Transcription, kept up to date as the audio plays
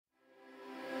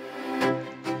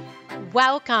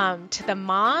Welcome to the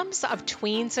Moms of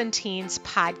Tweens and Teens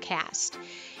podcast.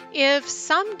 If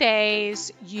some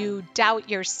days you doubt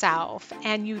yourself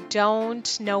and you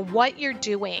don't know what you're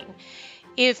doing,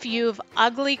 if you've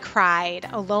ugly cried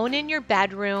alone in your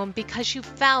bedroom because you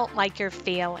felt like you're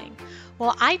failing,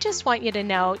 well, I just want you to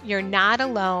know you're not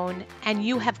alone and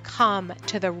you have come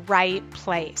to the right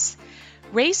place.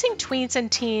 Raising tweens and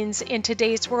teens in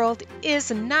today's world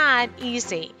is not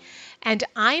easy. And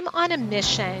I'm on a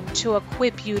mission to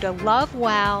equip you to love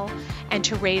well and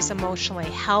to raise emotionally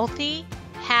healthy,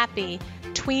 happy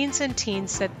tweens and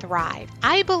teens that thrive.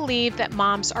 I believe that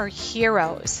moms are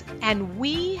heroes and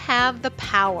we have the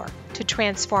power to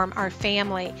transform our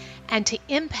family and to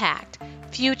impact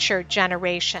future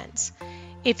generations.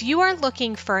 If you are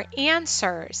looking for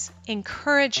answers,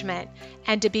 encouragement,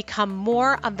 and to become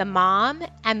more of the mom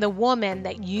and the woman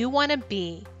that you want to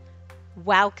be,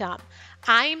 welcome.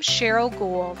 I'm Cheryl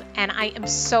Gould, and I am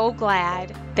so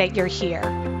glad that you're here.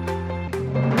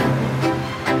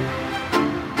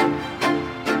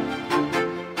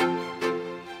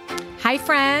 Hi,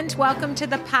 friend. Welcome to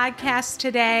the podcast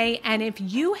today. And if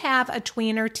you have a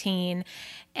tween or teen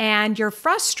and you're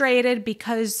frustrated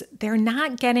because they're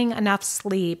not getting enough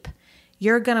sleep,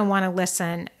 you're going to want to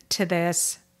listen to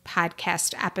this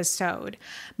podcast episode.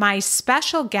 My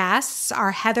special guests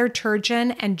are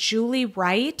Turgeon and Julie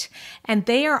Wright, and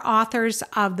they are authors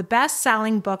of the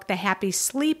best-selling book, The Happy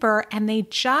Sleeper, and they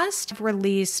just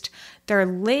released their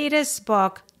latest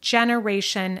book,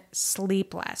 Generation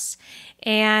Sleepless.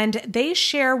 And they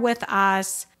share with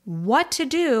us what to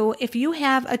do if you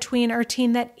have a tween or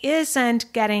teen that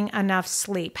isn't getting enough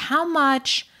sleep. How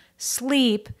much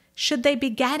sleep should they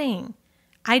be getting?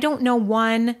 I don't know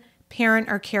one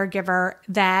parent or caregiver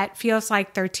that feels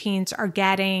like their teens are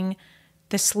getting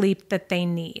the sleep that they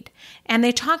need. And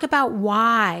they talk about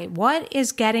why. What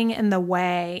is getting in the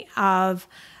way of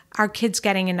our kids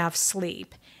getting enough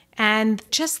sleep? And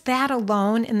just that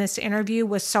alone in this interview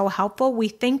was so helpful. We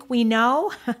think we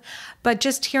know, but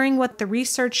just hearing what the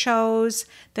research shows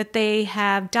that they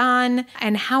have done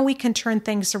and how we can turn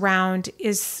things around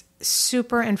is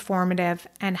super informative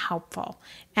and helpful.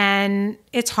 And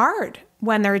it's hard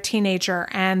when they're a teenager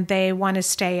and they want to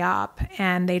stay up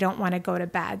and they don't want to go to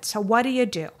bed. So what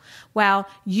do? Well,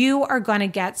 you are going to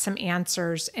get some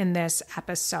answers in this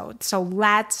episode. So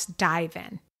let's dive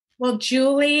in. Well,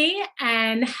 Julie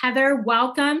and Heather,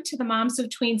 welcome to the Moms of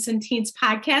Tweens and Teens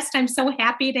podcast. I'm so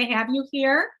happy to have you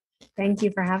here. Thank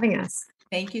you for having us.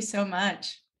 Thank you so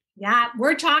much. Yeah,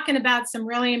 we're talking about some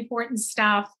really important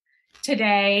stuff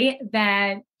today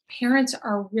that parents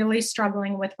are really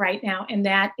struggling with right now, and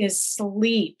that is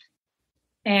sleep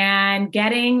and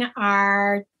getting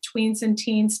our tweens and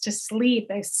teens to sleep,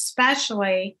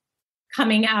 especially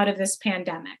coming out of this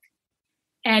pandemic.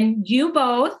 And you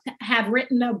both have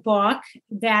written a book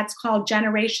that's called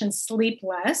Generation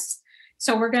Sleepless.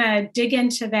 So we're going to dig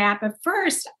into that. But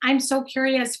first, I'm so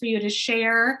curious for you to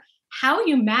share how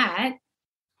you met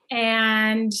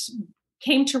and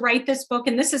came to write this book.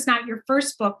 And this is not your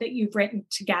first book that you've written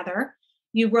together.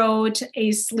 You wrote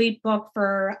a sleep book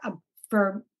for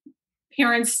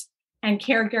parents and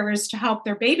caregivers to help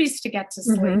their babies to get to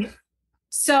sleep. Mm-hmm.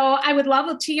 So I would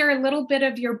love to hear a little bit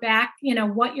of your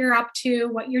what you're up to,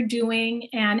 what you're doing,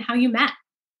 and how you met.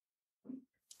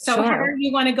 So Sure. Heather,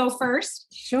 you want to go first?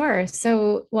 Sure.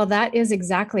 So, that is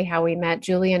exactly how we met.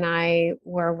 Julie and I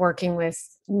were working with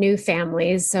new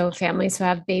families, so families who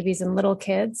have babies and little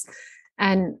kids.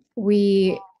 And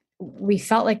we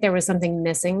felt like there was something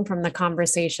missing from the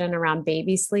conversation around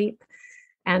baby sleep.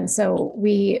 And so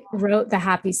we wrote The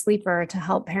Happy Sleeper to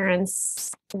help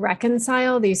parents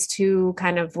reconcile these two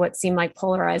kind of what seemed like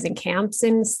polarizing camps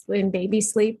in baby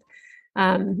sleep.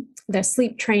 The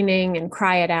sleep training and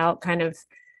cry it out kind of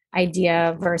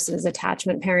idea versus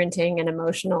attachment parenting and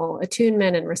emotional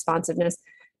attunement and responsiveness.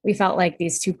 We felt like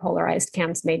these two polarized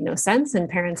camps made no sense, and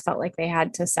parents felt like they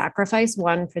had to sacrifice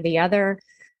one for the other.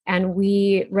 And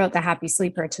we wrote The Happy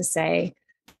Sleeper to say,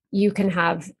 you can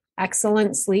have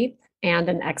excellent sleep and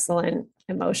an excellent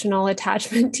emotional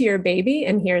attachment to your baby,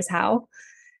 and here's how.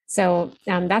 So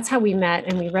that's how we met,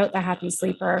 and we wrote The Happy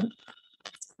Sleeper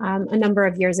a number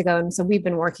of years ago. And so we've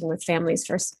been working with families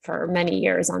for many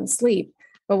years on sleep.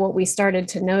 But what we started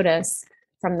to notice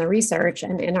from the research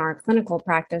and in our clinical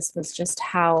practice was just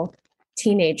how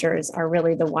teenagers are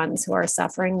really the ones who are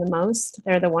suffering the most.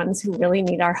 They're the ones who really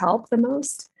need our help the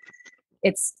most.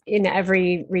 It's in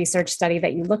every research study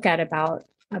that you look at about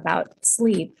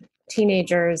sleep,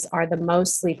 teenagers are the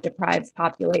most sleep-deprived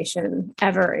population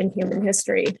ever in human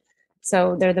history.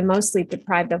 So they're the most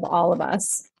sleep-deprived of all of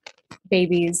us.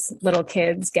 babies, little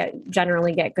kids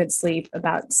generally get good sleep.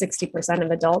 About 60%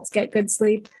 of adults get good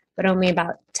sleep, but only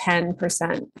about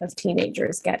 10% of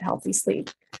teenagers get healthy sleep.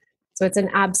 So it's an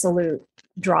absolute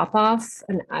drop off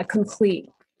and a complete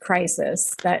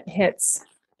crisis that hits,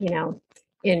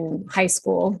 in high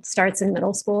school, starts in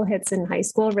middle school, hits in high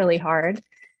school really hard.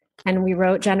 And we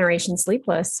wrote Generation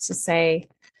Sleepless to say,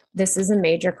 this is a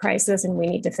major crisis and we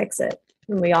need to fix it.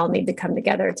 And we all need to come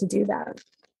together to do that.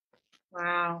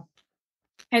 Wow.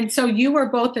 And so you were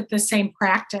both at the same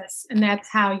practice, and that's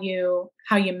how you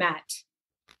met.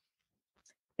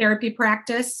 Therapy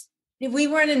practice? We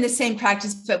weren't in the same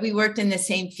practice, but we worked in the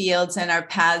same fields, and our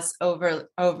paths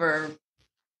overlapped.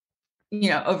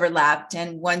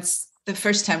 And once the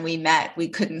first time we met, we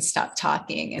couldn't stop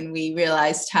talking, and we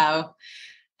realized how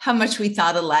much we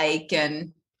thought alike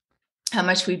and how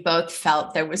much we both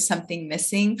felt there was something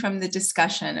missing from the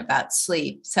discussion about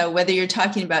sleep. So whether you're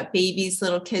talking about babies,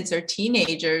 little kids, or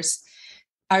teenagers,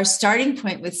 our starting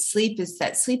point with sleep is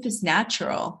that sleep is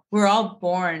natural. We're all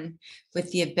born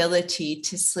with the ability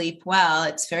to sleep well.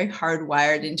 It's very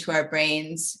hardwired into our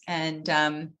brains.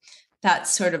 And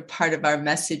that's sort of part of our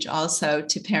message also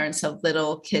to parents of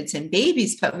little kids and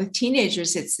babies. But with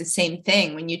teenagers, it's the same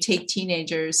thing. When you take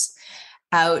teenagers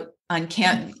out on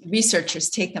camp, researchers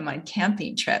take them on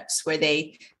camping trips where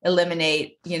they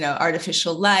eliminate,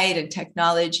 artificial light and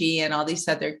technology and all these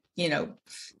other,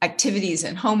 activities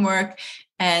and homework.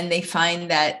 And they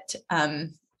find that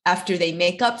after they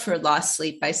make up for lost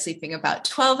sleep by sleeping about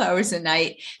 12 hours a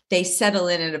night, they settle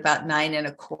in at about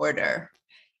 9.25.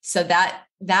 So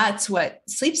that's what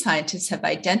sleep scientists have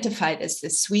identified as the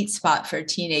sweet spot for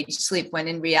teenage sleep, when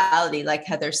in reality, like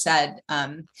Heather said,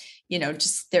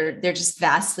 they're just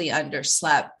vastly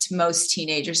underslept. Most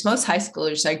teenagers, most high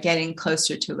schoolers are getting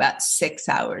closer to about 6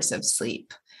 hours of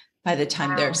sleep by the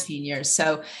time they're seniors.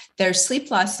 So their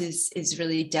sleep loss is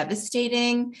really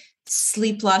devastating.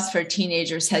 Sleep loss for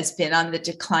teenagers has been on the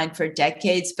decline for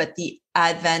decades, but the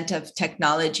advent of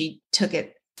technology took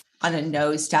it on a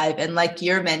nosedive. And like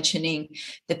you're mentioning,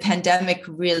 the pandemic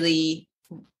really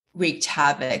wreaked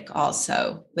havoc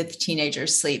also with teenager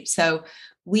sleep. So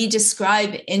we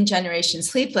describe in Generation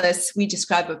Sleepless, we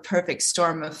describe a perfect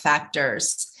storm of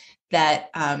factors that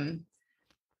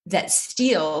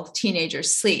steal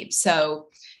teenagers' sleep. So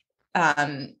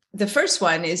the first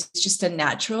one is just a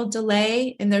natural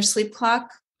delay in their sleep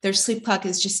clock. Their sleep clock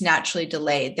is just naturally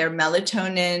delayed. Their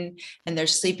melatonin and their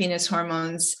sleepiness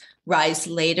hormones rise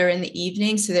later in the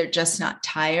evening. So they're just not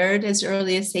tired as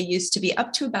early as they used to be,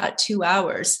 up to about 2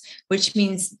 hours, which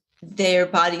means their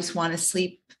bodies want to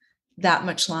sleep that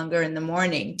much longer in the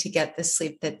morning to get the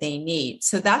sleep that they need.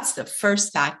 So that's the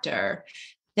first factor.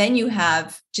 Then you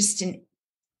have just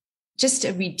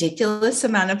a ridiculous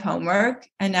amount of homework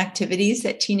and activities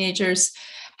that teenagers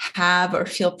have or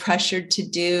feel pressured to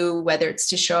do, whether it's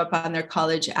to show up on their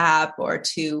college app or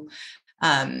to,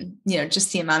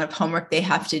 just the amount of homework they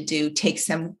have to do takes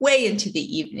them way into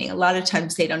the evening. A lot of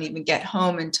times they don't even get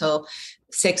home until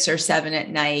 6 or 7 at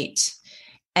night.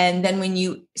 And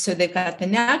then so they've got the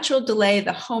natural delay,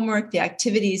 the homework, the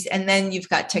activities, and then you've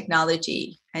got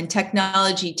technology, and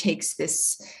technology takes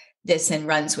this and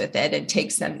runs with it and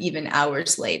takes them even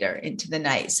hours later into the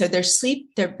night. So their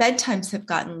bedtimes have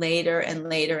gotten later and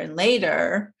later and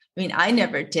later. I mean, I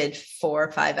never did 4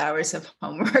 or 5 hours of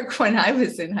homework when I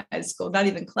was in high school, not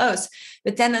even close.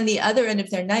 But then on the other end of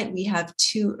their night, we have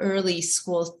too early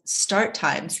school start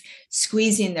times,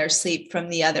 squeezing their sleep from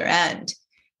the other end,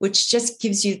 which just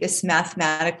gives you this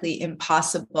mathematically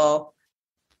impossible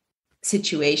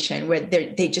situation where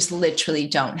they just literally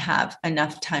don't have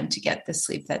enough time to get the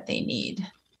sleep that they need.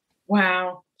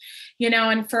 Wow.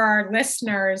 And for our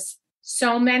listeners,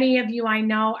 so many of you I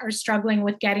know are struggling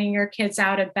with getting your kids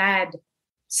out of bed.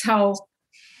 So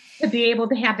to be able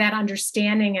to have that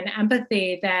understanding and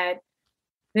empathy that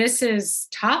this is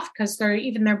tough because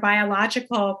their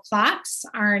biological clocks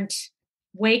aren't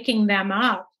waking them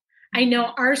up. I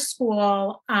know our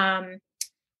school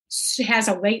has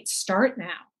a late start now.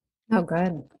 Oh,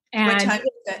 good. And what time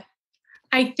is it?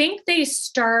 I think they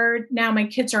start now. My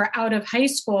kids are out of high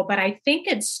school, but I think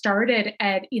it started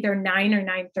at either 9 or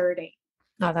 9:30.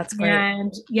 Oh, that's great.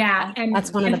 And and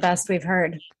that's one of the best we've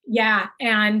heard. Yeah,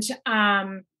 and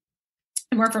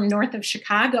we're from north of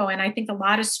Chicago, and I think a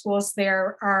lot of schools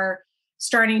there are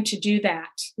starting to do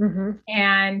that. Mm-hmm.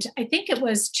 And I think it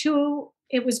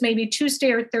was maybe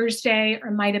Tuesday or Thursday,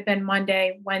 or might have been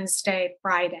Monday, Wednesday,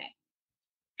 Friday.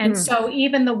 And so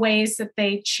even the ways that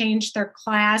they change their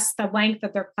class, the length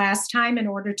of their class time in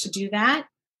order to do that,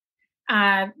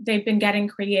 they've been getting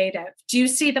creative. Do you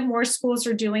see that more schools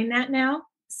are doing that now?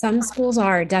 Some schools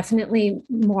are definitely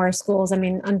more schools. I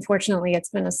mean, unfortunately, it's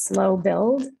been a slow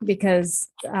build because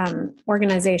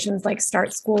organizations like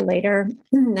Start School Later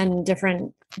and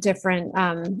different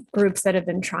groups that have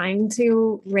been trying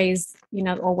to raise,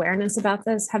 awareness about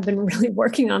this have been really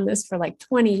working on this for like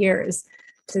 20 years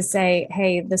to say,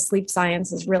 hey, the sleep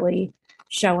science is really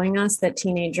showing us that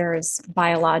teenagers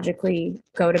biologically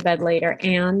go to bed later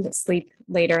and sleep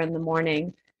later in the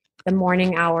morning. The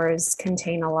morning hours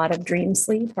contain a lot of dream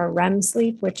sleep or REM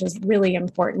sleep, which is really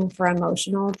important for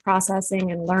emotional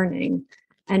processing and learning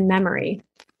and memory.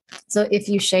 So if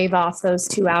you shave off those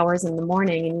 2 hours in the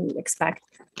morning and you expect,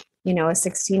 a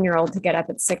 16-year-old to get up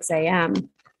at 6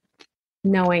 a.m.,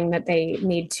 knowing that they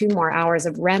need 2 more hours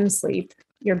of REM sleep,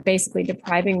 you're basically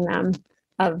depriving them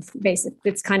of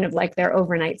it's kind of like their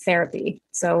overnight therapy.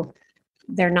 So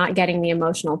they're not getting the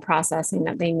emotional processing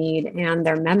that they need, and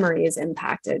their memory is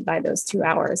impacted by those 2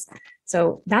 hours.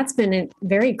 So that's been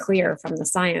very clear from the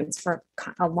science for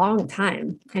a long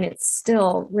time. And it's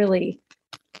still really,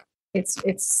 it's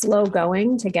slow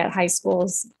going to get high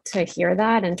schools to hear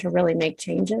that and to really make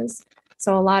changes.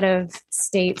 So a lot of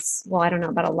states, well, I don't know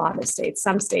about a lot of states,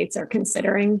 some states are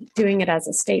considering doing it as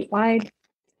a statewide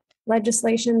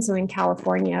legislation. So in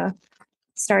California,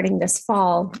 starting this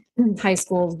fall, high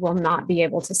schools will not be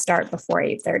able to start before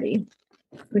 8:30,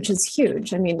 which is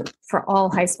huge. I mean, for all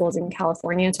high schools in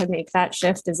California to make that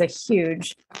shift is a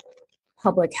huge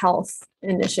public health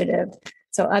initiative.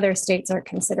 So other states are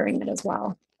considering it as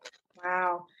well.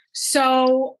 Wow.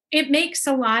 So it makes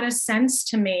a lot of sense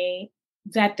to me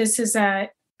that this is a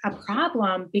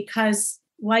problem because,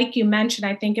 like you mentioned,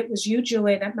 I think it was you,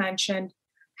 Julie, that mentioned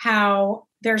how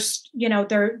there's,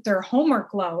 their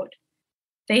homework load.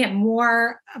 They have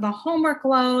more of a homework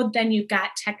load, then you've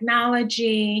got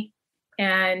technology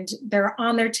and they're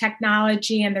on their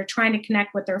technology and they're trying to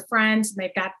connect with their friends and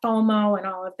they've got FOMO and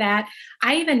all of that.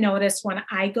 I even notice when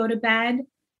I go to bed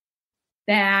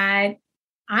that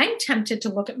I'm tempted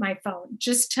to look at my phone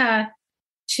just to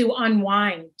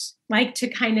unwind, like to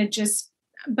kind of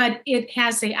but it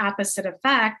has the opposite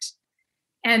effect.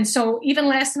 And so even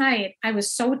last night, I was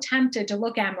so tempted to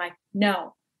look at it. I'm like,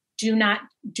 no, do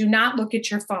not look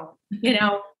at your phone.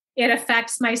 It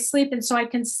affects my sleep. And so I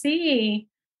can see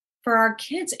for our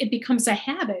kids, it becomes a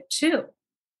habit too,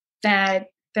 that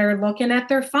they're looking at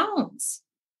their phones.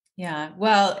 Yeah,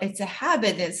 well, it's a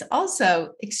habit. It's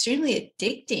also extremely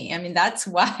addicting. I mean, that's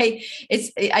why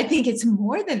I think it's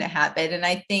more than a habit. And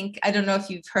I don't know if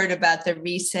you've heard about the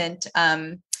recent,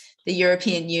 the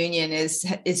European Union is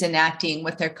enacting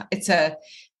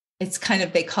it's kind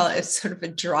of, they call it, it's sort of a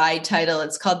dry title.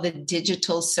 It's called the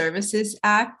Digital Services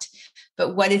Act.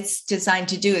 But what it's designed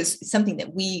to do is something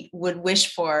that we would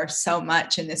wish for so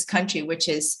much in this country, which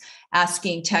is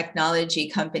asking technology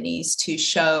companies to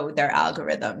show their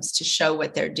algorithms, to show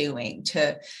what they're doing,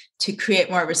 to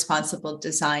create more responsible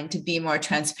design, to be more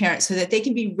transparent so that they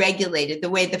can be regulated the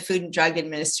way the Food and Drug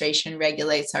Administration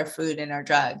regulates our food and our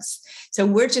drugs. So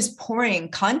we're just pouring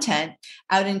content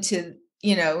out into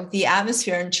the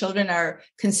atmosphere, and children are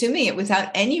consuming it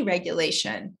without any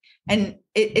regulation. And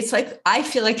it's like, I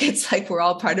feel like it's like we're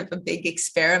all part of a big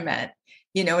experiment,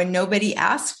 and nobody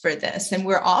asked for this. And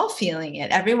we're all feeling it.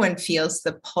 Everyone feels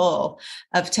the pull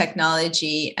of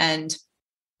technology, and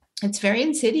it's very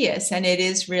insidious. And it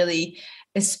is really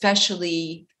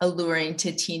especially alluring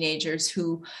to teenagers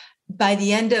who, by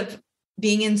the end of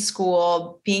being in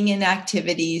school, being in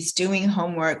activities, doing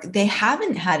homework, they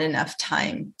haven't had enough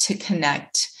time to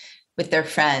connect with their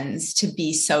friends, to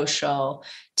be social,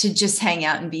 to just hang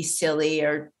out and be silly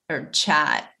or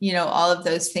chat, all of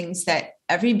those things that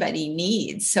everybody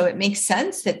needs. So it makes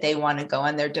sense that they want to go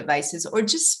on their devices or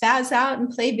just spaz out and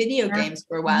play video games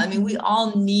for a while. I mean, we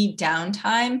all need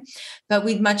downtime, but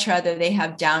we'd much rather they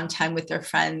have downtime with their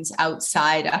friends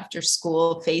outside after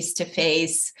school, face to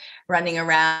face, running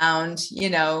around,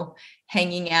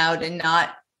 hanging out, and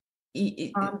not.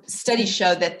 Studies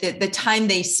show that the time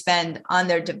they spend on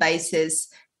their devices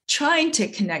trying to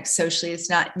connect socially is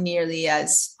not nearly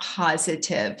as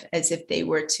positive as if they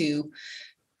were to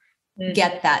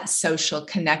get that social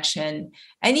connection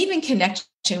and even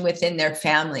connection within their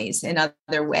families in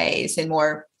other ways, in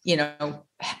more,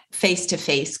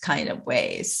 face-to-face kind of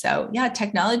ways. So yeah,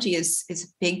 technology is a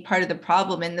big part of the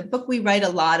problem. In the book, we write a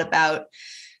lot about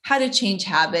how to change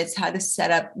habits, how to set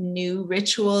up new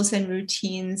rituals and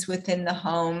routines within the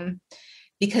home,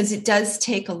 because it does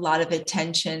take a lot of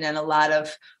attention and a lot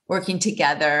of working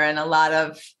together and a lot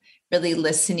of really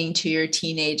listening to your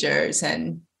teenagers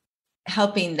and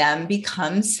helping them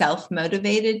become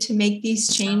self-motivated to make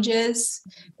these changes.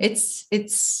 It's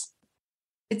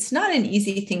it's not an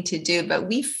easy thing to do, but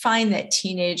we find that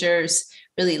teenagers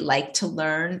really like to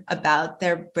learn about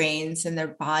their brains and their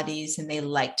bodies, and they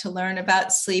like to learn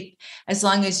about sleep, as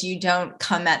long as you don't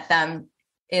come at them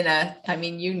in a, I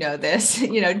mean, you know this,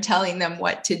 telling them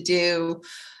what to do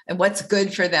and what's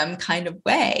good for them kind of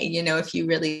way. If you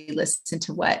really listen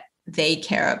to what they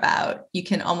care about, you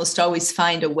can almost always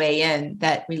find a way in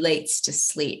that relates to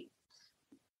sleep.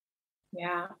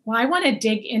 Yeah. Well, I want to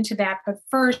dig into that, but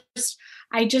first,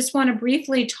 I just want to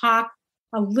briefly talk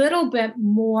a little bit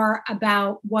more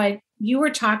about what you were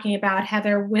talking about,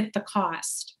 Heather, with the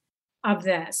cost of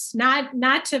this.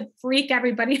 Not to freak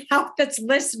everybody out that's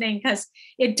listening, because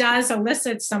it does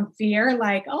elicit some fear,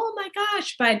 like, oh my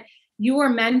gosh, but you were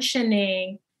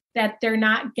mentioning that they're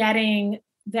not getting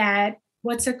that,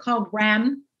 what's it called,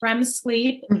 REM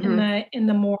sleep in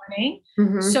the morning.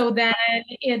 So then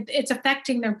it's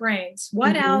affecting their brains.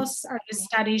 What else are the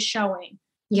studies showing?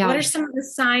 Yeah. What are some of the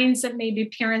signs that maybe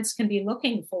parents can be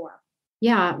looking for?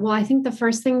 Yeah, well, I think the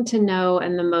first thing to know,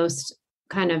 and the most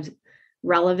kind of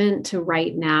relevant to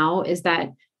right now, is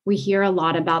that we hear a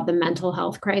lot about the mental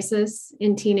health crisis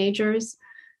in teenagers.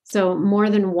 So more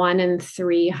than 1 in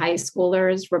 3 high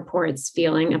schoolers reports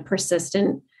feeling a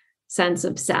persistent sense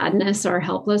of sadness or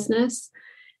helplessness.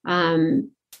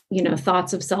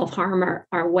 Thoughts of self-harm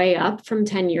are way up from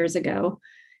 10 years ago.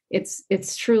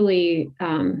 It's truly,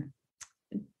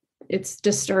 it's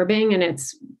disturbing, and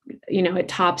it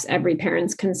tops every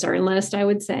parent's concern list, I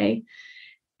would say.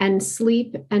 And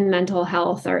sleep and mental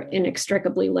health are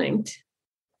inextricably linked.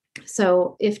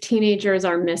 So if teenagers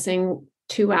are missing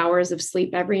 2 hours of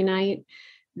sleep every night,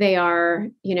 they are,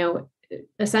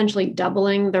 essentially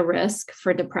doubling the risk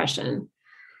for depression.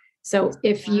 So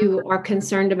if you are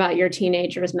concerned about your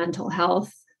teenager's mental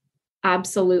health,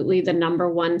 absolutely the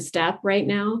number one step right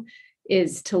now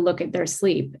is to look at their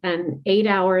sleep. And 8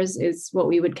 hours is what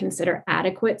we would consider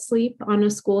adequate sleep on a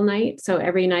school night. So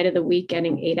every night of the week,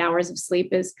 getting 8 hours of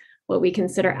sleep is what we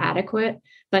consider adequate.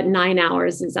 But 9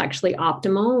 hours is actually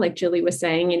optimal. Like Julie was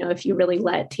saying, if you really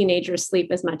let teenagers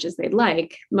sleep as much as they'd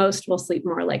like, most will sleep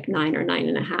more like 9 or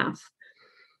 9.5.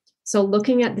 So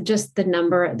looking at just the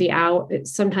number, the hour,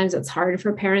 sometimes it's hard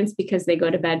for parents because they go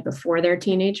to bed before they're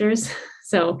teenagers.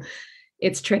 So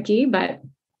it's tricky, but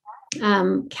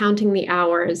counting the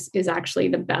hours is actually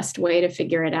the best way to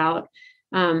figure it out.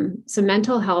 So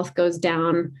mental health goes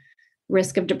down,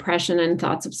 risk of depression and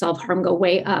thoughts of self-harm go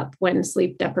way up when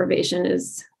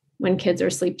when kids are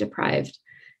sleep deprived.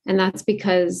 And that's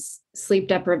because sleep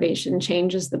deprivation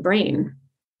changes the brain.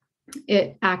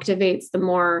 It activates the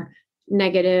more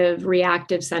negative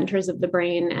reactive centers of the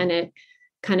brain, and it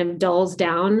kind of dulls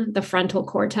down the frontal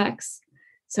cortex.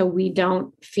 So we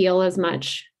don't feel as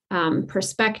much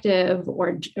perspective,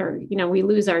 or we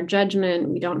lose our judgment.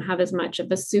 We don't have as much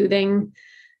of a soothing,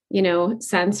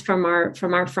 sense from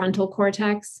our frontal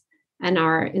cortex, and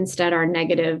instead our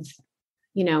negative,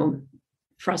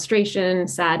 frustration,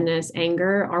 sadness,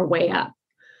 anger are way up.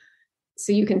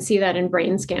 So you can see that in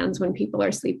brain scans when people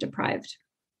are sleep deprived.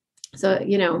 So,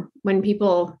 when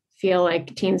people feel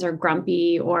like teens are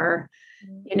grumpy or,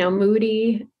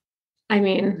 moody, I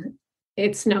mean,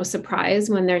 it's no surprise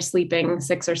when they're sleeping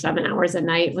 6 or 7 hours a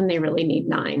night when they really need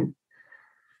 9.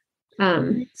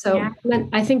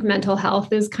 I think mental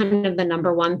health is kind of the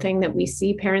number one thing that we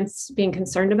see parents being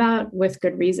concerned about, with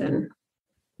good reason.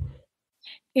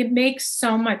 It makes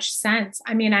so much sense.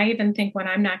 I mean, I even think when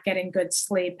I'm not getting good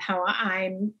sleep, how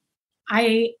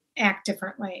I act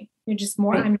differently. You're just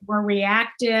more, right. I'm more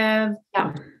reactive,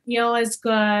 feel as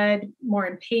good, more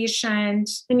impatient.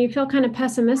 And you feel kind of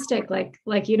pessimistic,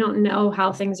 like you don't know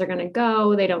how things are going to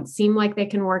go. They don't seem like they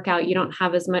can work out. You don't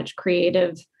have as much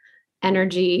creative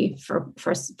energy for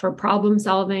problem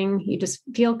solving. You just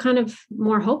feel kind of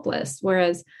more hopeless.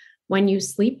 Whereas when you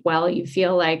sleep well, you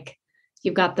feel like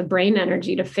you've got the brain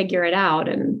energy to figure it out,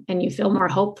 and you feel more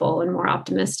hopeful and more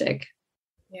optimistic.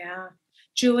 Yeah.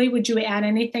 Julie, would you add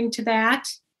anything to that?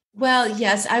 Well,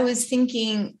 yes, I was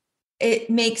thinking it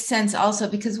makes sense also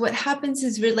because what happens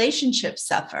is relationships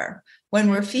suffer. When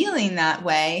we're feeling that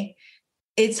way,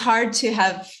 it's hard to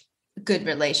have good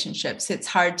relationships. It's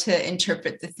hard to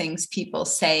interpret the things people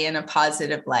say in a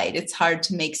positive light. It's hard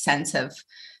to make sense of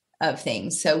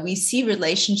things. So we see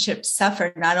relationships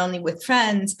suffer not only with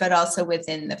friends, but also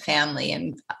within the family.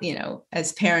 And,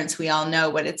 as parents, we all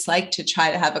know what it's like to try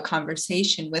to have a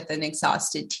conversation with an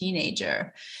exhausted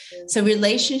teenager. So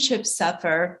relationships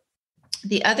suffer.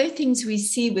 The other things we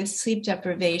see with sleep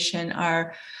deprivation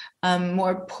are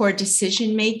more poor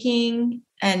decision-making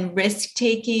and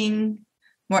risk-taking,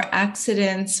 more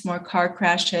accidents, more car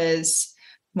crashes,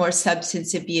 more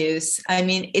substance abuse. I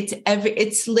mean,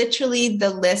 it's literally the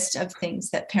list of things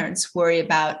that parents worry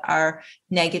about are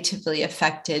negatively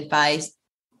affected by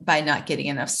not getting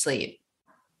enough sleep.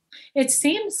 It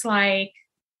seems like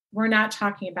we're not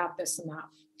talking about this enough.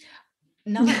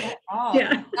 Not at all.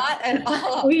 Yeah. Not at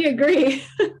all. We agree.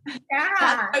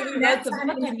 Yeah.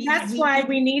 That's why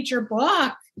we need your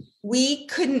book. We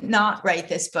couldn't not write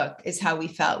this book, is how we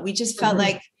felt. We just felt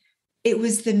like it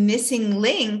was the missing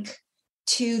link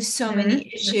to so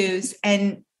many issues,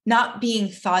 and not being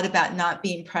thought about, not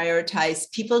being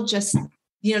prioritized. People just,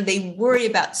 they worry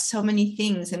about so many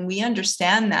things, and we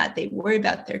understand that. They worry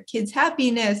about their kids'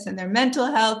 happiness and their mental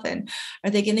health, and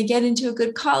are they going to get into a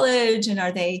good college, and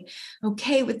are they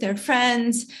okay with their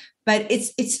friends? But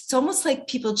it's almost like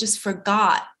people just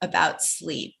forgot about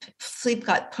sleep. Sleep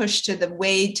got pushed to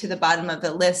the bottom of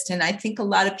the list. And I think a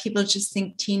lot of people just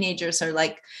think teenagers are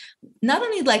like, not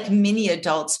only like mini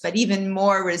adults, but even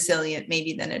more resilient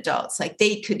maybe than adults. Like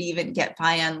they could even get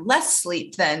by on less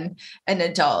sleep than an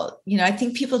adult. I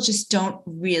think people just don't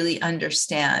really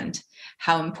understand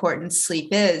how important sleep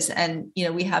is. And,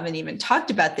 we haven't even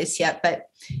talked about this yet, but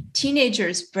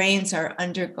teenagers' brains are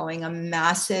undergoing a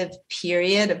massive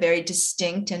period, a very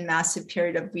distinct and massive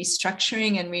period of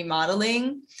restructuring and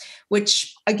remodeling,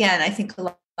 which again, I think a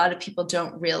lot of people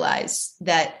don't realize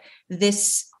that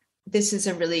this is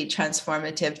a really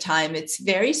transformative time. It's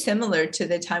very similar to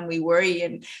the time we worry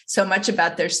and so much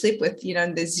about their sleep with,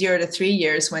 the 0 to 3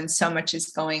 years, when so much is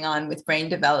going on with brain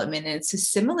development. And it's a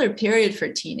similar period for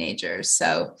teenagers.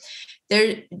 So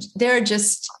there are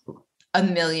just a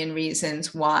million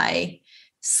reasons why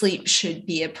sleep should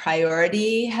be a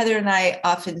priority. Heather and I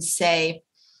often say,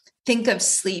 think of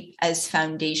sleep as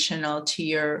foundational to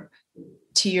your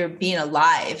being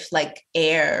alive, like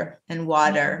air and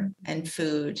water and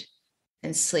food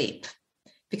and sleep.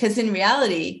 Because in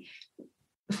reality,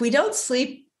 if we don't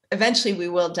sleep, eventually we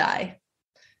will die.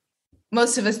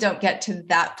 Most of us don't get to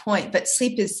that point, but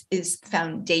sleep is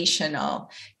foundational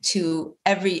to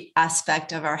every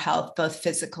aspect of our health, both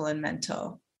physical and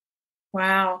mental.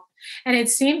 Wow. And it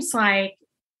seems like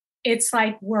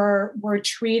we're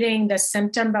treating the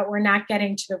symptom, but we're not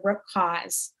getting to the root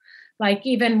cause. Like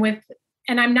even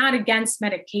and I'm not against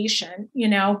medication,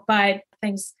 but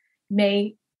things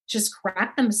may just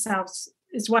correct themselves,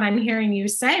 is what I'm hearing you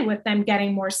say, with them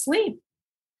getting more sleep.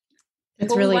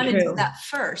 It's really true. true. Do that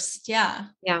first. Yeah.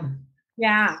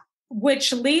 Yeah.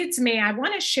 Which leads me, I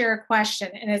want to share a question.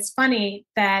 And it's funny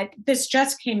that this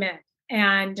just came in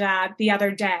and the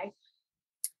other day.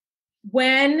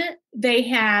 When they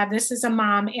have, this is a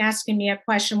mom asking me a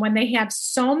question, when they have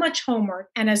so much homework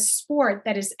and a sport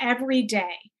that is every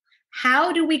day,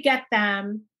 how do we get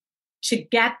them to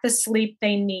get the sleep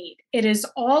they need? It is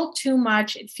all too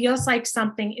much. It feels like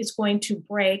something is going to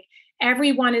break.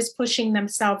 Everyone is pushing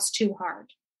themselves too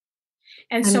hard.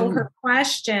 And so her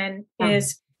question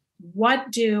is,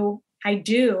 what do I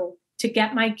do to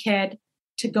get my kid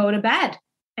to go to bed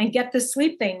and get the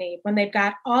sleep they need when they've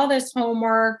got all this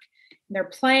homework, they're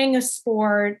playing a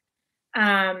sport?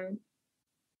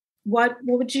 What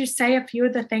would you say a few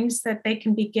of the things that they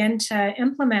can begin to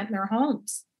implement in their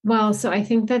homes? Well, so I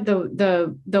think that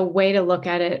the way to look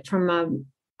at it from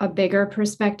a bigger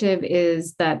perspective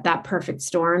is that perfect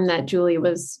storm that Julie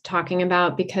was talking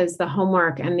about, because the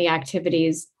homework and the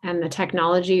activities and the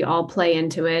technology all play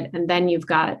into it. And then you've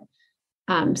got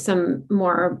some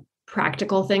more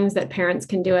practical things that parents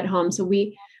can do at home. So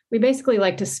we basically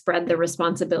like to spread the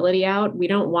responsibility out. We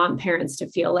don't want parents to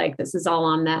feel like this is all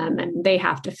on them and they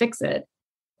have to fix it.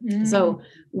 So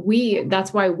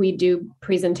that's why we do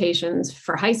presentations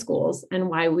for high schools, and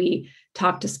why we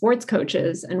talk to sports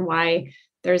coaches, and why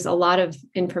there's a lot of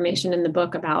information in the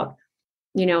book about,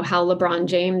 how LeBron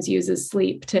James uses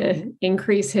sleep to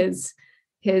increase his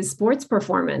sports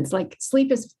performance. Like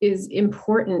sleep is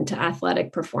important to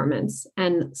athletic performance,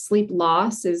 and sleep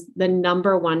loss is the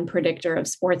number one predictor of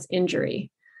sports injury.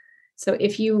 So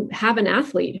if you have an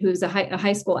athlete who's a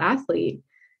high school athlete,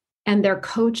 and their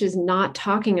coach is not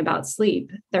talking about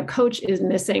sleep, their coach is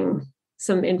missing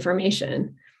some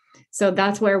information. So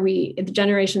that's where the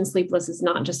Generation Sleepless is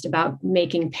not just about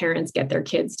making parents get their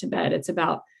kids to bed. It's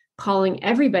about calling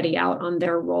everybody out on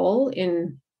their role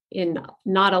in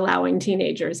not allowing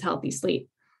teenagers healthy sleep.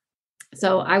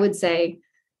 So I would say,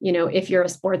 if you're a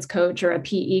sports coach or a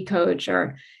PE coach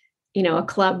or, a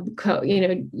club coach,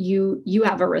 you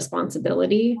have a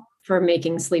responsibility for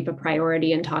making sleep a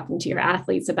priority and talking to your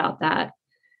athletes about that.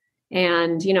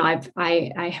 And,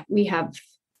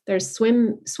 there's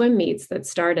swim meets that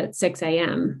start at 6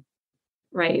 a.m.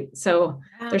 Right. So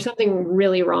there's something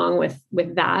really wrong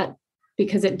with that,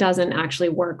 because it doesn't actually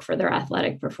work for their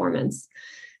athletic performance.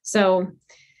 So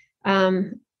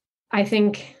I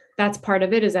think that's part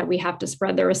of it, is that we have to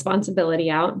spread the responsibility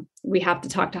out. We have to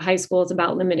talk to high schools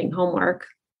about limiting homework,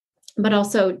 but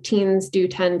also teens do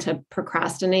tend to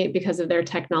procrastinate because of their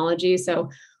technology. So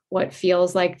what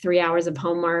feels like 3 hours of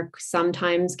homework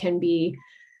sometimes can be,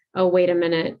 oh, wait a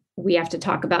minute, we have to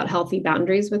talk about healthy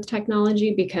boundaries with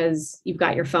technology, because you've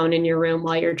got your phone in your room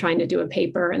while you're trying to do a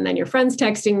paper, and then your friend's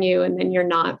texting you, and then you're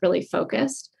not really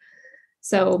focused.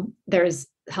 So there's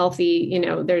healthy,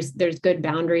 there's good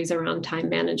boundaries around time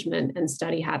management and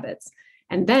study habits.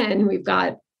 And then we've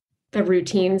got the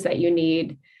routines that you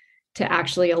need to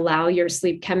actually allow your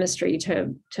sleep chemistry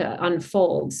to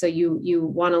unfold. So you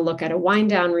want to look at a wind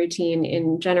down routine.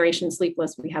 In Generation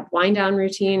Sleepless, we have wind down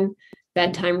routine,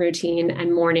 bedtime routine,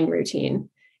 and morning routine.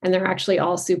 And they're actually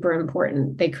all super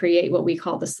important. They create what we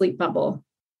call the sleep bubble.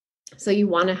 So you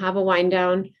want to have a wind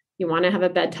down, you want to have a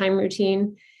bedtime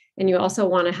routine, and you also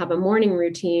want to have a morning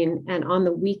routine. And on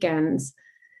the weekends,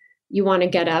 you want to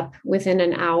get up within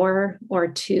an hour or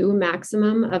two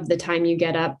maximum of the time you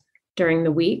get up during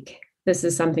the week. This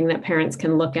is something that parents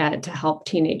can look at to help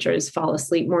teenagers fall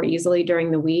asleep more easily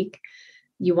during the week.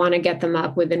 You want to get them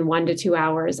up within 1 to 2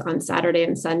 hours on Saturday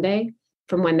and Sunday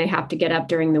from when they have to get up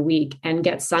during the week, and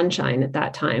get sunshine at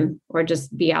that time, or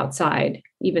just be outside,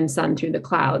 even sun through the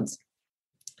clouds.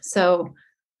 So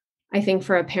I think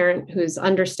for a parent who's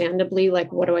understandably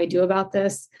like, what do I do about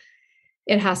this?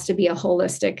 It has to be a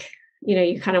holistic,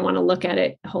 you kind of want to look at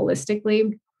it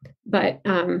holistically. But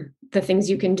the things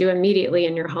you can do immediately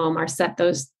in your home are set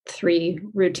those 3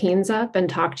 routines up and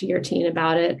talk to your teen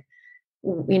about it,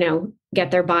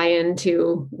 get their buy-in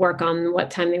to work on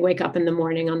what time they wake up in the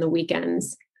morning on the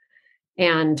weekends,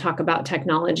 and talk about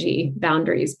technology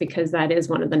boundaries, because that is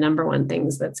one of the number one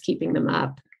things that's keeping them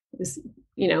up.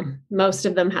 Most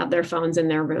of them have their phones in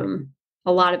their room.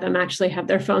 A lot of them actually have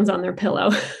their phones on their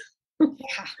pillow.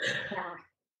 Yeah,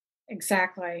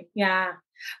 exactly. Yeah.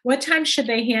 What time should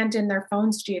they hand in their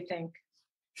phones, do you think?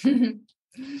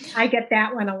 I get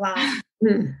that one a lot.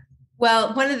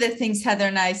 Well, one of the things Heather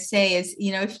and I say is,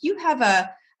 if you have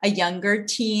a younger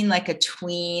teen, like a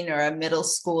tween or a middle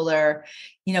schooler,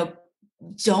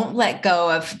 don't let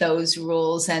go of those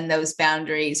rules and those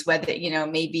boundaries, whether,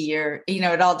 maybe you're,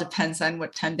 it all depends on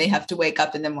what time they have to wake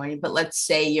up in the morning. But let's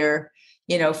say your,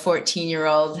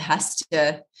 14-year-old has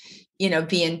to,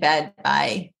 be in bed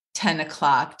by 10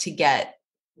 o'clock to get,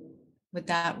 would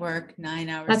that work? 9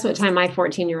 hours? That's what time my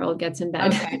 14-year-old gets in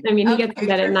bed. Okay. I mean, he gets in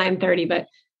bed at 9:30, but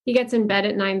he gets in bed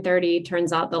at 9:30,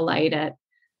 turns out the light at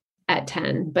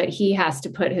 10, but he has to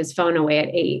put his phone away at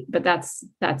 8. But that's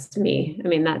me. I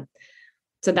mean,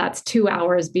 so that's 2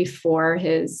 hours before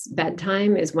his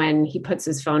bedtime is when he puts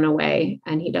his phone away,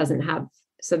 and he doesn't have,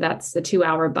 so that's the 2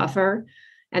 hour buffer.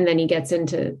 And then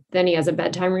then he has a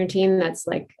bedtime routine that's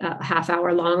like a half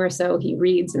hour long or so. He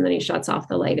reads, and then he shuts off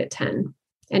the light at 10,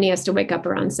 and he has to wake up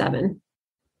around 7.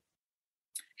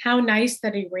 How nice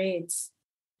that he reads.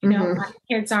 A lot of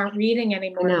kids aren't reading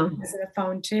anymore because of the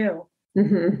phone too.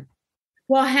 Mm-hmm.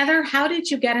 Well, Heather, how did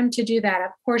you get him to do that?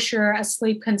 Of course, you're a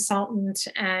sleep consultant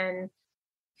and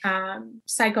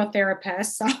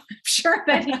psychotherapist, so I'm sure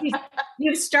that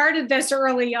you started this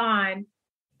early on.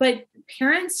 But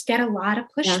parents get a lot of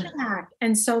pushback,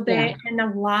 and so and a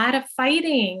lot of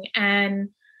fighting. And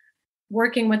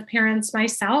working with parents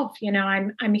myself,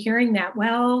 I'm hearing that.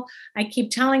 Well, I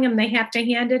keep telling them they have to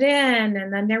hand it in,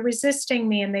 and then they're resisting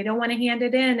me, and they don't want to hand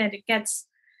it in, and it gets,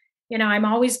 I'm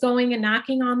always going and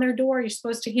knocking on their door. You're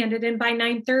supposed to hand it in by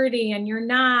 9:30, and you're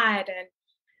not,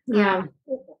 and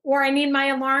or I need my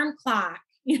alarm clock,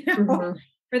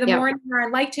 for the morning, or I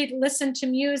like to listen to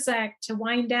music to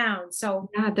wind down. So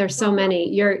there's so many.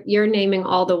 You're naming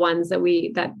all the ones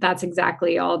that's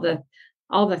exactly all the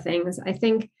things. I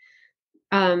think.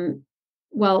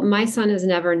 Well, my son has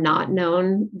never not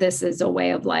known this is a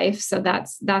way of life. So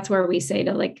that's where we say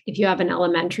to, like, if you have an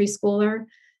elementary schooler,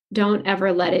 don't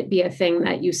ever let it be a thing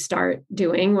that you start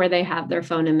doing where they have their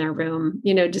phone in their room.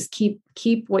 Just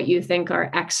keep what you think are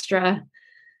extra,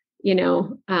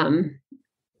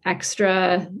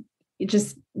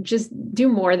 just do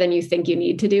more than you think you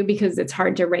need to do, because it's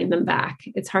hard to rein them back.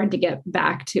 It's hard to get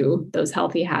back to those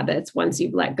healthy habits once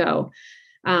you've let go.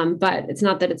 But it's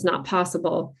not that it's not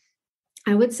possible.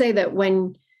 I would say that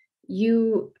when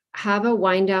you have a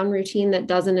wind down routine that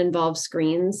doesn't involve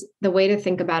screens, the way to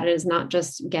think about it is not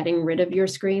just getting rid of your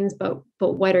screens, but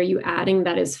what are you adding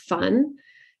that is fun?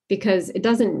 Because it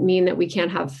doesn't mean that we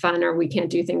can't have fun or we can't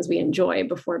do things we enjoy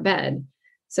before bed.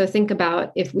 So think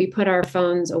about if we put our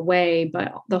phones away,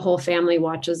 but the whole family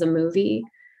watches a movie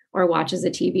or watches a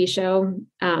TV show,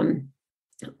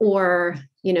 or,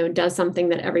 does something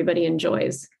that everybody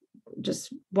enjoys.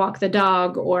 Just walk the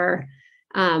dog or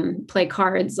play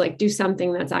cards, like do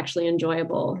something that's actually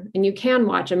enjoyable. And you can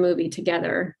watch a movie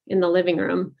together in the living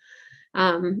room.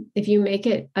 If you make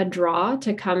it a draw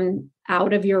to come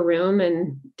out of your room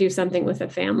and do something with a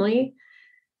family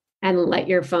and let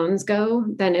your phones go,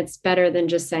 then it's better than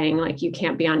just saying like, you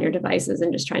can't be on your devices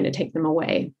and just trying to take them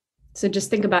away. So just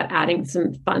think about adding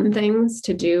some fun things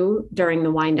to do during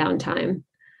the wind down time.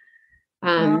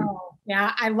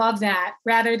 Yeah, I love that.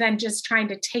 Rather than just trying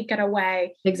to take it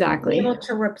away. Exactly. Be able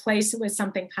to replace it with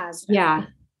something positive. Yeah.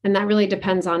 And that really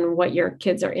depends on what your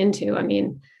kids are into. I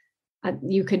mean,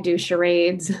 you could do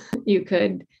charades.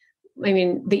 The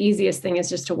easiest thing is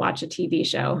just to watch a TV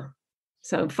show.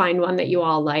 So find one that you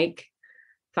all like,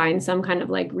 find some kind of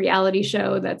like reality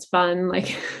show that's fun,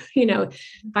 like,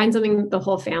 find something the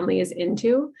whole family is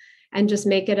into, and just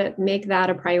make that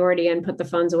a priority and put the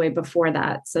phones away before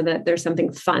that so that there's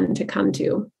something fun to come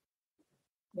to.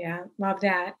 Yeah, love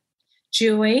that.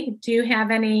 Julie, do you have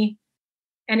any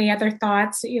other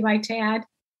thoughts that you'd like to add?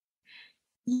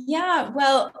 Yeah,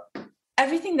 well,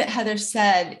 everything that Heather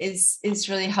said is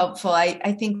really helpful.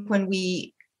 I think when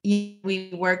we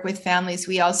work with families,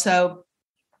 we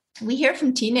hear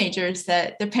from teenagers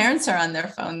that their parents are on their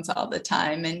phones all the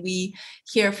time. And we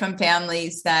hear from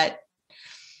families that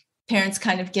parents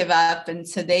kind of give up. And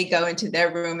so they go into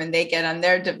their room and they get on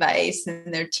their device,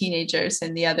 and their teenagers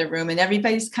in the other room, and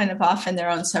everybody's kind of off in their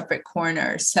own separate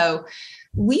corner. So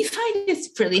we find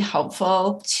it's really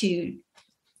helpful to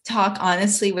talk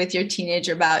honestly with your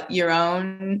teenager about your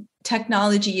own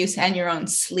technology use and your own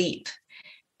sleep.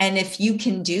 And if you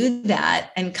can do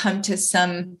that and come to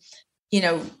some,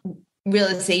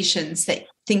 realizations, that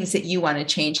things that you want to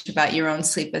change about your own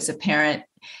sleep as a parent,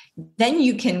 then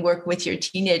you can work with your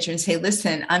teenager and say,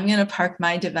 listen, I'm going to park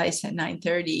my device at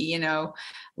 9:30,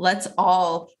 let's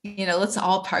all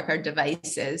park our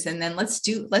devices, and then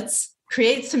let's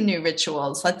create some new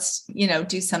rituals. Let's,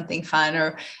 do something fun,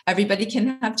 or everybody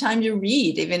can have time to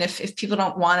read, even if people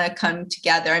don't want to come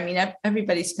together. I mean,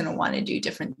 everybody's going to want to do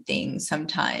different things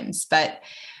sometimes, but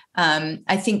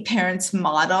I think parents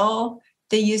model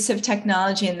the use of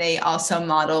technology, and they also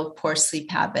model poor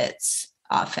sleep habits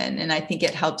often. And I think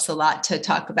it helps a lot to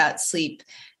talk about sleep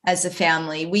as a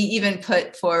family. We even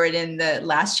put forward in the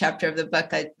last chapter of the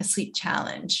book a sleep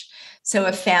challenge. So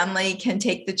a family can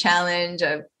take the challenge,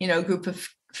 a group of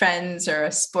friends or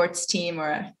a sports team or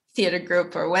a theater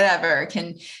group or whatever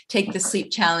can take the sleep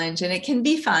challenge. And it can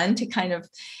be fun to kind of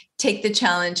take the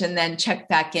challenge and then check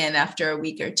back in after a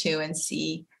week or two and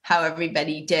see how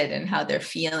everybody did and how they're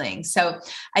feeling. So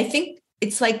I think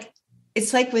it's like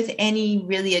with any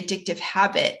really addictive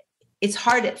habit, it's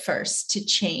hard at first to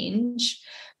change,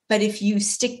 but if you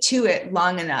stick to it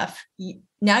long enough,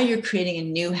 now you're creating a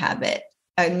new habit,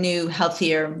 a new,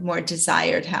 healthier, more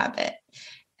desired habit.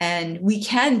 And we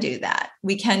can do that.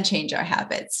 We can change our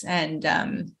habits.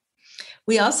 And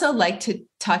we also like to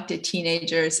talk to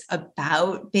teenagers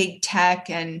about big tech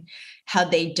and how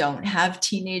they don't have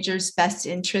teenagers' best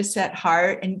interests at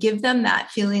heart, and give them that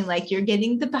feeling like you're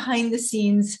getting the behind the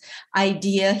scenes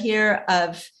idea here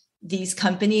of these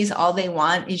companies. All they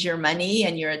want is your money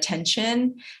and your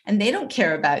attention, and they don't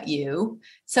care about you.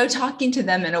 So talking to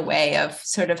them in a way of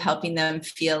sort of helping them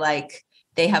feel like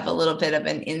they have a little bit of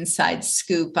an inside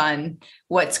scoop on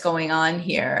what's going on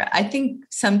here. I think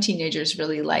some teenagers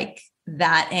really like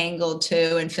that angle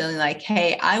too, and feeling like,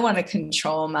 hey, I want to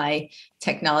control my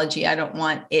technology. I don't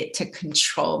want it to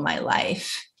control my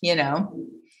life,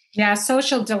 Yeah,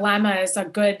 Social Dilemma is a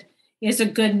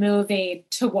good movie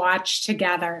to watch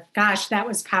together. Gosh, that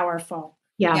was powerful.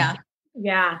 Yeah.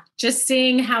 Just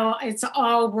seeing how it's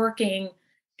all working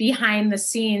behind the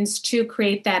scenes to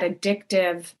create that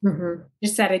addictive,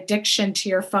 just that addiction to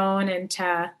your phone, and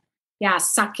to,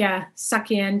 suck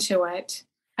you into it.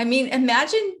 I mean,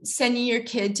 imagine sending your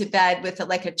kid to bed with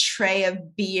a tray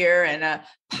of beer and a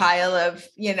pile of,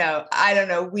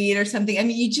 weed or something. I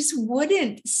mean, you just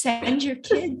wouldn't send your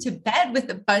kid to bed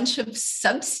with a bunch of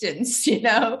substance,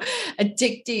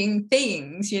 addicting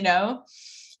things,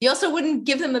 You also wouldn't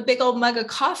give them a big old mug of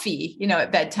coffee,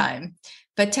 at bedtime.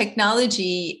 But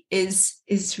technology is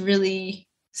really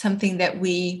something that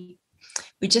we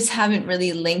just haven't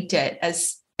really linked it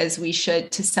as we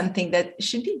should to something that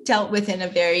should be dealt with in a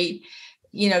very,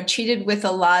 treated with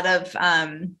a lot of,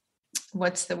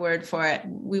 what's the word for it?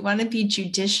 We want to be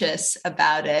judicious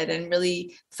about it and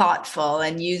really thoughtful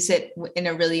and use it in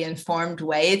a really informed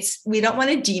way. We don't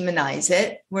want to demonize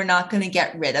it. We're not going to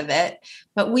get rid of it,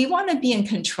 but we want to be in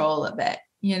control of it,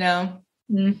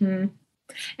 Mm-hmm.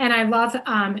 And I love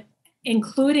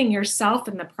including yourself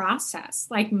in the process,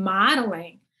 like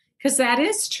modeling, because that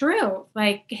is true.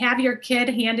 Like have your kid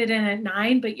handed in at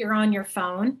 9, but you're on your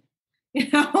phone,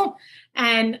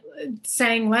 and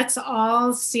saying, let's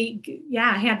all see,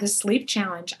 have the sleep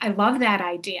challenge. I love that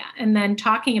idea. And then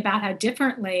talking about how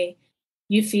differently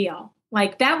you feel.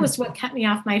 Like that was what kept me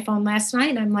off my phone last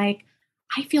night. I'm like,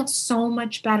 I feel so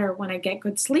much better when I get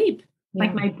good sleep. Yeah.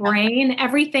 Like my brain,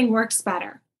 everything works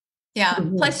better. Yeah.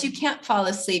 Mm-hmm. Plus you can't fall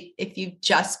asleep if you've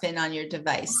just been on your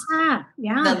device.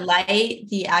 Yeah. The light,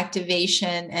 the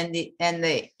activation, and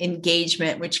the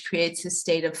engagement, which creates a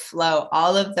state of flow,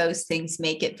 all of those things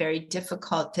make it very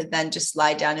difficult to then just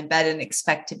lie down in bed and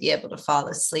expect to be able to fall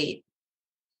asleep.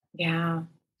 Yeah.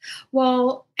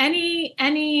 Well, any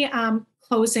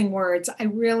closing words? I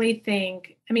really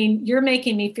think, you're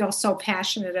making me feel so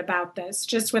passionate about this,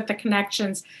 just with the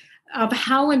connections of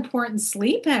how important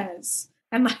sleep is,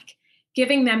 and like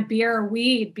giving them beer or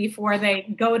weed before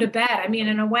they go to bed.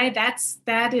 In a way it's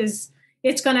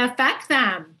going to affect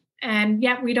them. And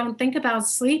yet we don't think about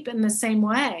sleep in the same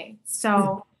way.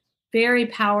 So very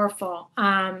powerful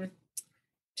to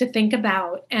think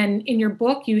about. And in your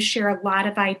book, you share a lot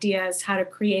of ideas how to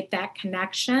create that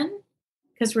connection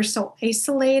because we're so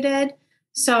isolated.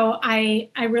 So I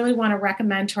really want to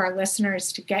recommend to our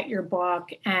listeners to get your book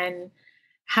and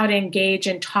how to engage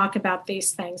and talk about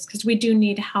these things, because we do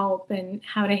need help and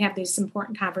how to have these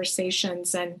important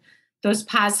conversations and those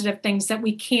positive things that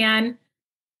we can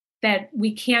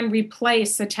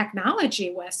replace the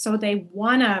technology with. So they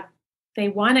want to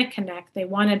connect, they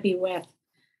want to be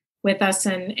with us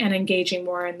and engaging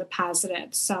more in the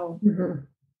positive. So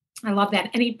I love that.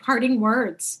 Any parting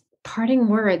words? Parting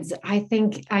words. I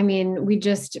think,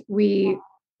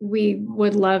 we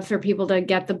would love for people to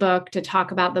get the book, to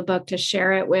talk about the book, to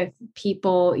share it with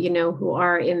people, who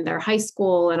are in their high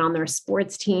school and on their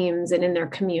sports teams and in their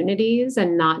communities,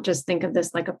 and not just think of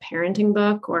this like a parenting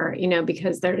book or,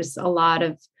 because there's a lot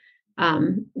of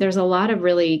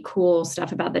really cool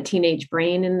stuff about the teenage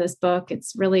brain in this book.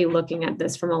 It's really looking at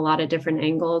this from a lot of different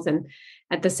angles. And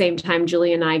at the same time,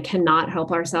 Julie and I cannot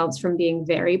help ourselves from being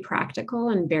very practical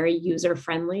and very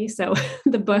user-friendly. So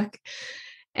the book,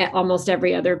 almost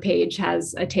every other page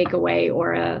has a takeaway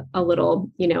or a little,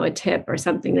 a tip or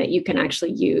something that you can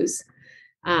actually use.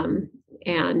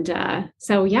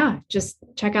 Just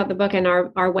check out the book. And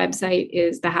our website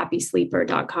is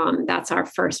thehappysleeper.com. That's our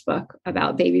first book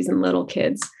about babies and little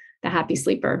kids, The Happy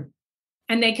Sleeper.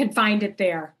 And they can find it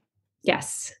there.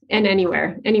 Yes. And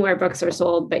anywhere books are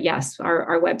sold. But yes,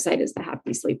 our website is The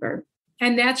Happy Sleeper.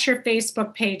 And that's your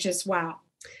Facebook page as well.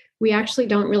 We actually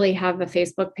don't really have a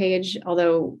Facebook page,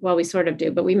 although, we sort of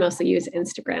do, but we mostly use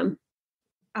Instagram.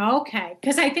 Okay.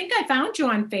 Because I think I found you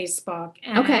on Facebook.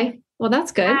 Okay. Well,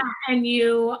 that's good. And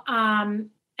you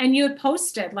had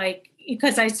posted, like,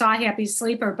 because I saw Happy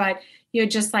Sleeper, but you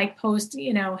had just like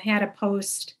had a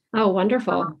post. Oh,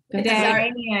 wonderful.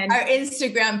 Today. Our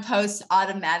Instagram posts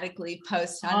automatically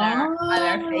post on our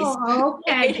Facebook.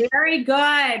 Okay. Very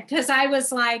good. Because I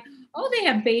was like, they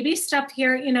have baby stuff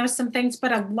here, some things,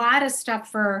 but a lot of stuff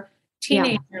for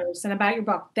teenagers and about your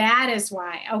book. That is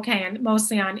why. Okay. And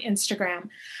mostly on Instagram.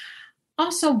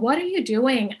 Also, what are you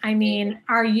doing?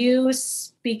 Are you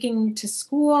speaking to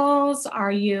schools?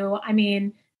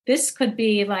 This could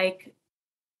be like,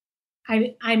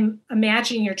 I'm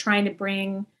imagining you're trying to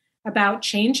bring about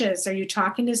changes. Are you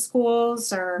talking to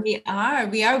schools or? We are.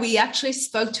 We actually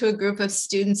spoke to a group of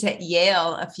students at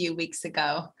Yale a few weeks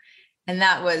ago. And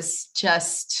that was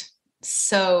just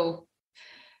so,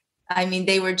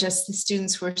 the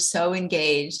students were so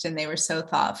engaged and they were so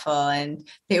thoughtful and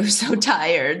they were so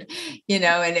tired,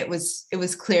 and it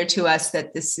was clear to us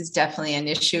that this is definitely an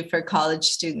issue for college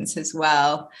students as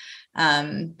well.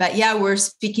 But we're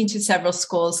speaking to several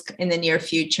schools in the near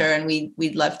future, and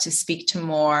we'd love to speak to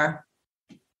more.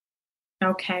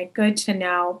 Okay, good to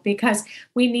know, because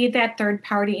we need that third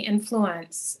party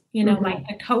influence, like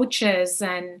the coaches,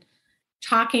 and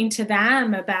talking to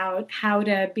them about how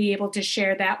to be able to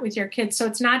share that with your kids. So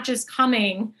it's not just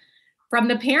coming from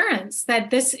the parents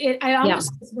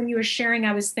when you were sharing,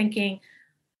 I was thinking,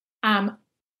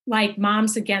 like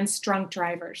Moms Against Drunk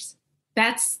Drivers.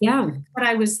 That's what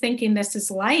I was thinking this is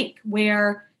like,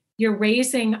 where you're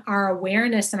raising our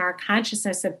awareness and our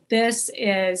consciousness that this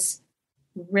is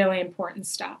really important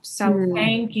stuff. So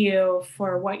thank you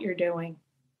for what you're doing.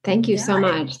 Thank you so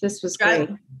much. This was great.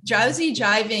 Drowsy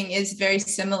driving is very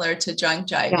similar to drunk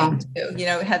driving too.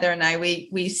 Heather and I,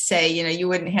 we say, you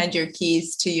wouldn't hand your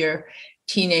keys to your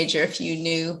teenager if you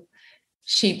knew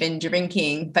she'd been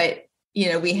drinking, but,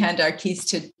 we hand our keys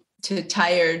to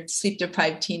tired,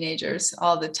 sleep-deprived teenagers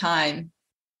all the time.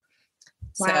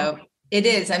 Wow. So It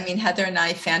is. I mean, Heather and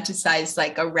I fantasize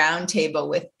like a round table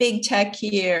with big tech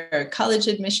here, college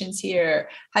admissions here,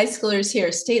 high schoolers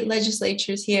here, state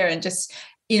legislatures here, and just,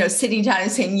 sitting down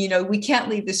and saying, we can't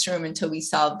leave this room until we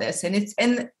solve this.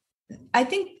 And I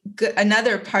think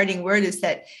another parting word is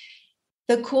that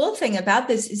the cool thing about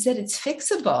this is that it's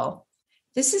fixable.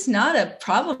 This is not a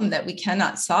problem that we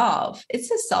cannot solve. It's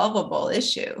a solvable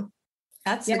issue.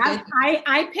 That's the good thing.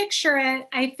 I picture it.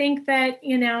 I think that,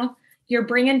 you're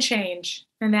bringing change,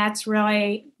 and that's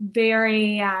really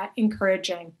very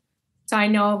encouraging. So I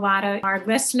know a lot of our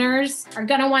listeners are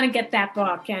going to want to get that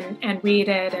book and read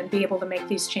it and be able to make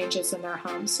these changes in their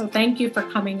homes. So thank you for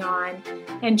coming on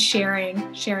and sharing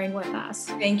with us.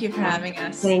 Thank you for having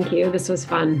us. Thank you. This was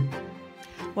fun.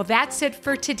 Well, that's it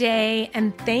for today.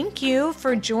 And thank you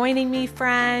for joining me,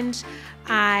 friend.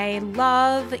 I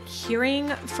love hearing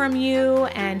from you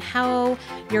and how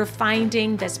you're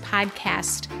finding this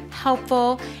podcast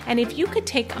helpful. And if you could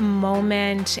take a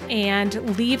moment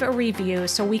and leave a review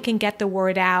so we can get the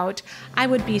word out, I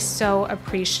would be so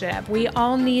appreciative. We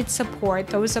all need support.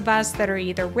 Those of us that are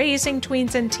either raising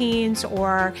tweens and teens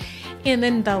or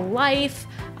in the life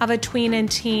of a tween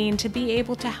and teen, to be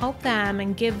able to help them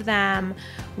and give them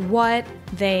what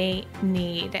they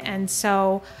need. And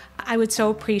so I would so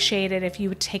appreciate it if you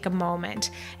would take a moment.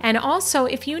 And also,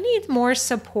 if you need more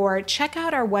support, check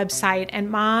out our website at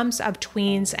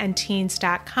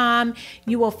momsoftweensandteens.com.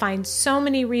 You will find so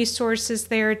many resources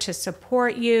there to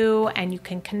support you, and you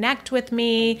can connect with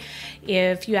me.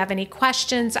 If you have any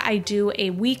questions, I do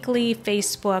a weekly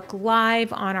Facebook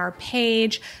Live on our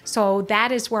page. So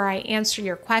that is where I answer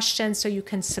your questions. So you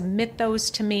can submit those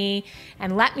to me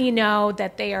and let me know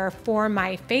that they are for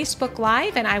my Facebook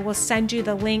Live, and I will send you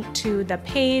the link to the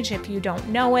page if you don't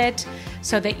know it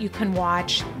so that you can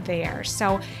watch there.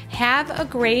 So have a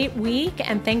great week,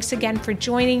 and thanks again for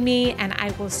joining me, and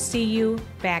I will see you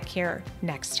back here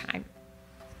next time.